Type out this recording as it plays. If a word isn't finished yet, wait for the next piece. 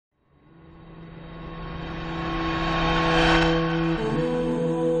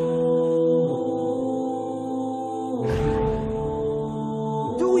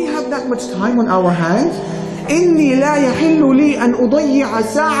much time on our hands? إِنِّي لَا يَحِلُّ لِي أَنْ أُضَيِّعَ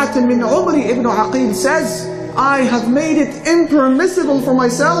سَاعَةً مِّنْ عُمْرِي. Ibn Aqil says, I have made it impermissible for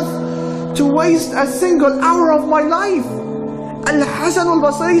myself to waste a single hour of my life. Al-Hasan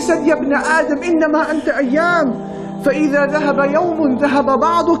al-Basri said, يَا ابْنَ آدَمْ إِنَّمَا أَنْتَ أَيَّامٌ فَإِذَا ذَهَبَ يَوْمٌ ذَهَبَ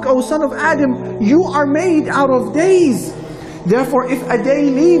بَعْضُكَ. O son of Adam, you are made out of days. Therefore, if a day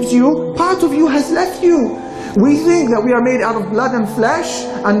leaves you, part of you has left you. We think that we are made out of blood and flesh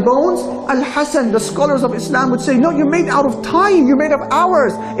and bones. Al-Hasan, the scholars of Islam would say, no, you're made out of time, you're made of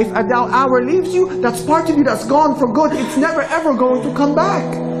hours. If an hour leaves you, that's part of you that's gone for good. It's never ever going to come back.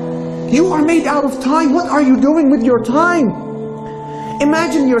 You are made out of time. What are you doing with your time?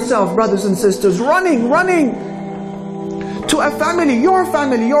 Imagine yourself, brothers and sisters, running to a family,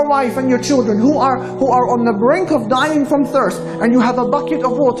 your wife and your children who are on the brink of dying from thirst, and you have a bucket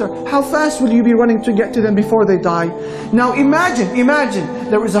of water. How fast will you be running to get to them before they die? Now imagine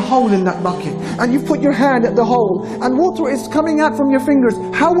there is a hole in that bucket, and you put your hand at the hole, and water is coming out from your fingers.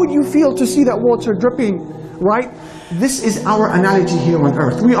 How would you feel to see that water dripping, right? This is our analogy here on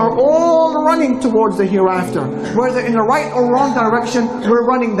earth. We are all running towards the hereafter. Whether in the right or wrong direction, we're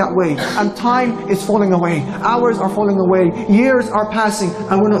running that way. And time is falling away. Hours are falling away. Years are passing,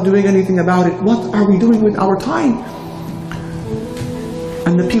 and we're not doing anything about it. What are we doing with our time?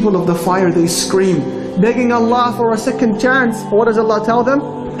 And the people of the fire, they scream, begging Allah for a second chance. What does Allah tell them?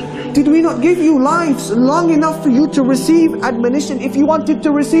 Did we not give you lives long enough for you to receive admonition if you wanted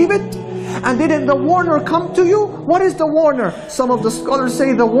to receive it? And didn't the warner come to you? What is the warner? Some of the scholars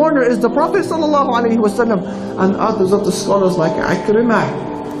say the warner is the Prophet ﷺ, and others of the scholars like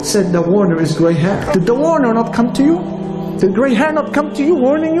Ikrimah said the warner is grey hair. Did the warner not come to you? Did grey hair not come to you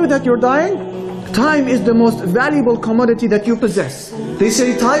warning you that you're dying? Time is the most valuable commodity that you possess. They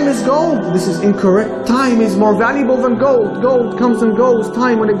say time is gold. This is incorrect. Time is more valuable than gold. Gold comes and goes.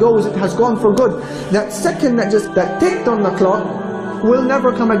 Time, when it goes, it has gone for good. That second that ticked on the clock will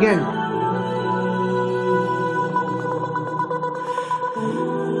never come again.